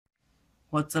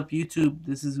What's up YouTube?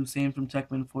 This is Hussain from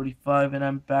Techman45 and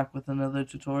I'm back with another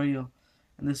tutorial.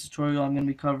 In this tutorial I'm going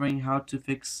to be covering how to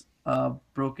fix a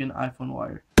broken iPhone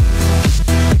wire.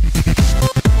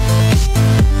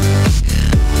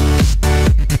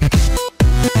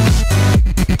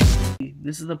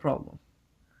 This is the problem.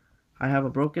 I have a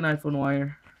broken iPhone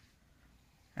wire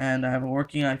and I have a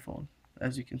working iPhone,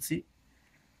 as you can see.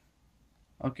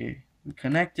 Okay, we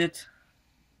connect it,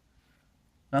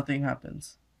 nothing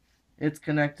happens. It's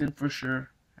connected for sure,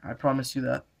 I promise you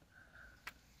that.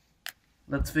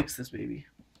 Let's fix this baby.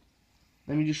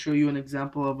 Let me just show you an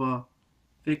example of a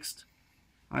fixed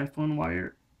iPhone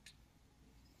wire.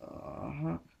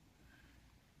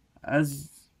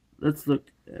 Let's look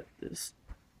at this.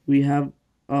 We have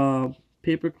a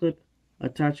paper clip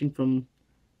attaching from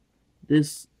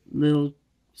this little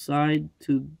side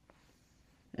to,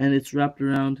 and it's wrapped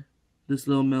around this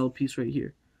little metal piece right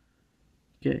here.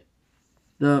 Okay,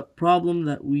 the problem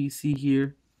that we see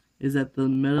here is that the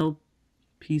metal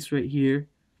piece right here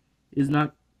is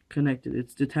not connected.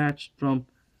 It's detached from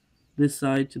this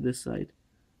side to this side.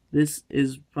 This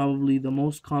is probably the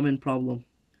most common problem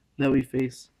that we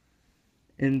face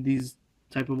in these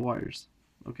type of wires.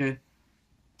 Okay,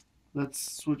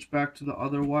 let's switch back to the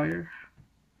other wire.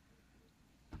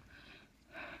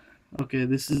 Okay,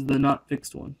 this is the not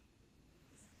fixed one.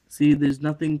 See, there's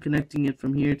nothing connecting it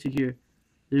from here to here.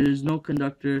 There is no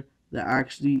conductor that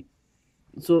actually,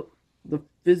 so the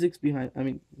physics behind,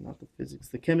 not the physics,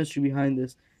 the chemistry behind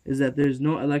this is that there's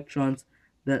no electrons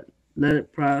that let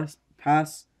it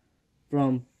pass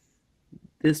from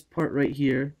this part right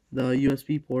here, the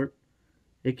USB port.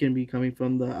 It can be coming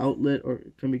from the outlet or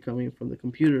it can be coming from the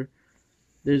computer.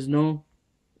 There's no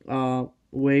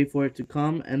way for it to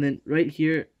come, and then right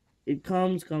here it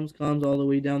comes all the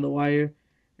way down the wire,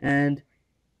 and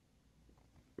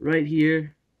right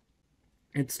here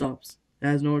it stops. It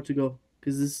has nowhere to go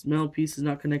because this metal piece is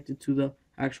not connected to the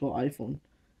actual iPhone.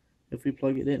 If we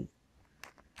plug it in,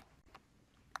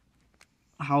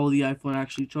 how will the iPhone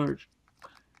actually charge?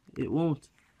 It won't,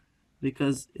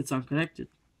 because it's unconnected.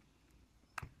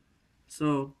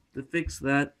 So to fix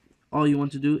that, all you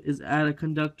want to do is add a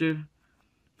conductor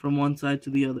from one side to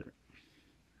the other.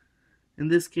 In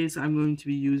this case, I'm going to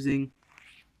be using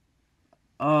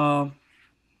a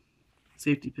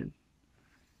safety pin.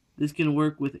 This can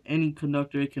work with any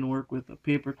conductor. It can work with a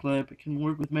paper clip. It can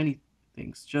work with many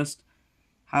things. Just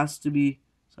has to be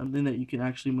something that you can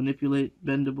actually manipulate,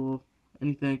 bendable,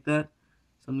 anything like that.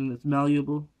 Something that's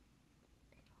malleable.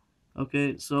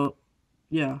 Okay, so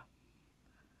yeah.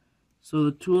 So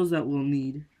the tools that we'll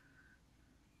need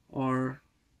are,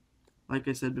 like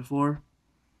I said before,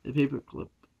 the paper clip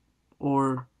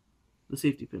or the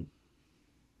safety pin.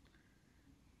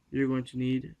 You're going to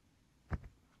need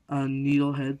a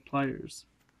needle head pliers.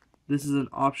 This is an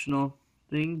optional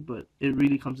thing, but it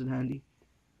really comes in handy,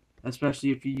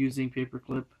 especially if you're using paper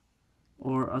clip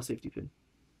or a safety pin.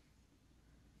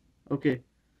 Okay,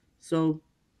 so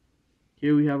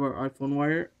here we have our iPhone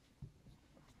wire,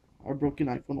 our broken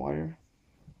iPhone wire,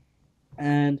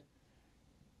 and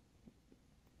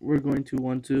we're going to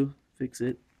want to fix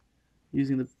it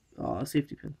using the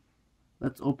safety pin.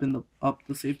 Let's open up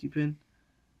the safety pin,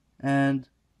 and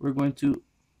we're going to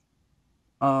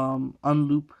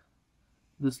unloop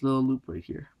this little loop right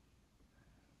here.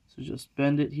 So just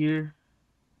bend it here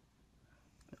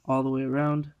all the way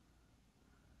around.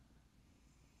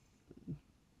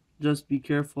 Just be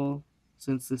careful,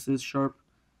 since this is sharp.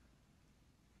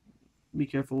 Be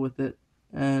careful with it,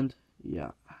 and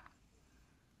yeah,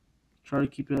 try to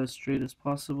keep it as straight as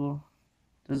possible.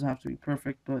 Doesn't have to be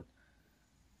perfect, but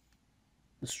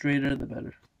the straighter the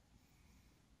better.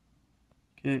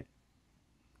 Okay,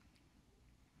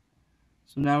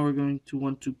 so now we're going to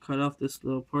want to cut off this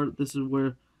little part. This is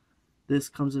where this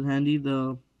comes in handy,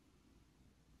 the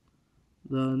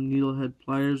needle head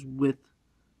pliers with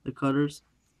the cutters.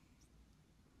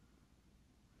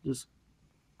 Just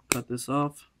cut this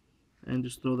off and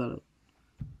just throw that up.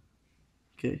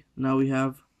 Okay, now we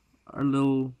have our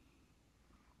little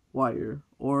wire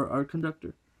or our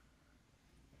conductor.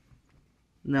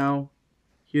 Now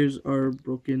here's our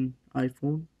broken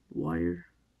iPhone wire.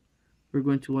 We're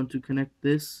going to want to connect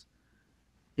this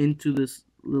into this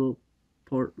little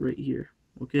part right here.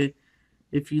 Okay,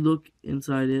 if you look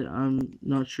inside it, I'm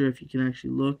not sure if you can actually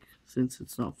look since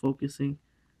it's not focusing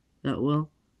that well.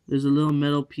 There's a little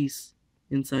metal piece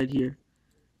inside here.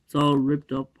 It's all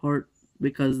ripped apart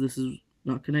because this is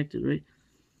not connected, right?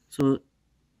 So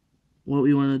what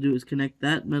we want to do is connect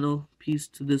that metal piece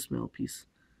to this metal piece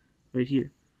right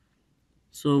here.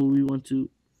 So we want to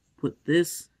put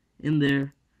this in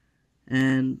there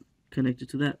and connect it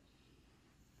to that.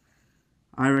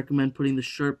 I recommend putting the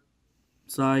sharp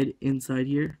side inside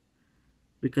here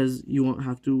because you won't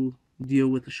have to deal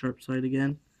with the sharp side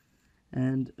again,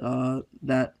 and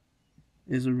that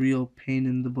is a real pain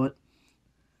in the butt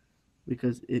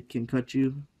because it can cut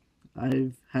you.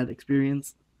 I've had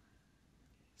experience.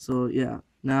 So yeah,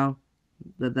 now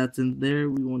that that's in there,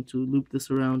 we want to loop this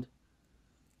around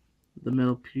the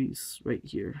metal piece right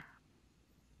here.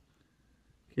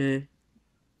 Okay,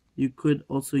 you could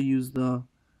also use the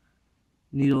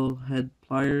needle head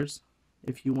pliers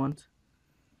if you want.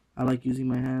 I like using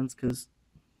my hands because,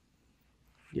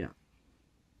 yeah,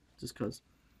 just because.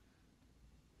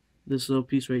 This little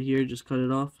piece right here, just cut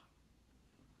it off.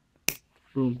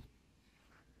 Boom.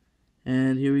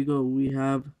 And here we go. We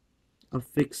have a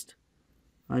fixed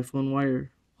iPhone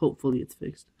wire. Hopefully it's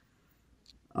fixed.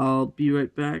 I'll be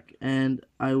right back and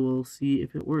I will see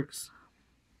if it works.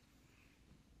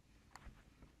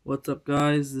 What's up,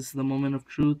 guys? This is the moment of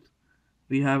truth.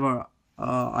 We have our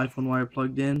iPhone wire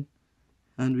plugged in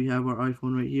and we have our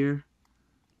iPhone right here.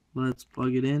 Let's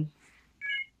plug it in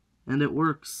and it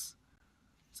works.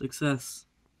 Success.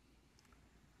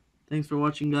 Thanks for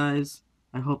watching, guys.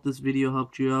 I hope this video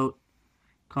helped you out.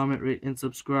 Comment, rate, and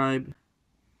subscribe.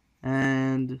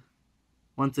 And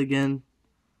once again,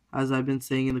 as I've been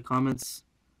saying in the comments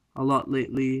a lot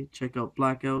lately, check out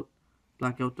Blackout,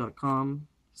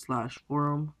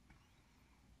 blackout.com/forum.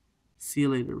 See you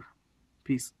later.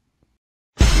 Peace.